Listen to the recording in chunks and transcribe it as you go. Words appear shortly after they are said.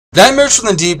Nightmares from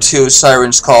the Deep 2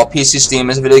 Sirens Call PC Steam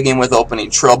is a video game with opening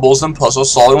troubles and puzzle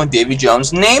solving with Davy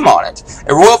Jones' name on it.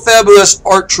 A royal fabulous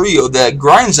art trio that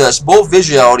grinds us both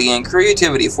visuality and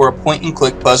creativity for a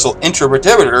point-and-click puzzle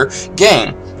interpreter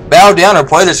game. Bow down or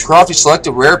play this crafty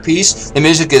selected rare piece. The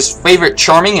music is favorite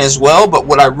charming as well, but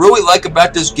what I really like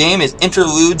about this game is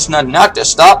interludes not to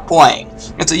stop playing.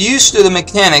 It's a use to the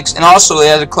mechanics, and also it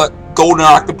has a golden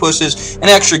octopuses and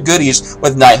extra goodies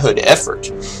with knighthood effort.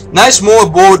 Nice more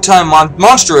bullet time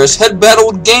monstrous head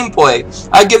battled gameplay.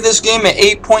 I give this game an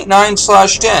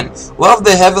 8.9/10. Love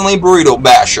the heavenly burrito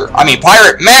basher. I mean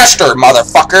pirate master,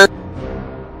 motherfucker.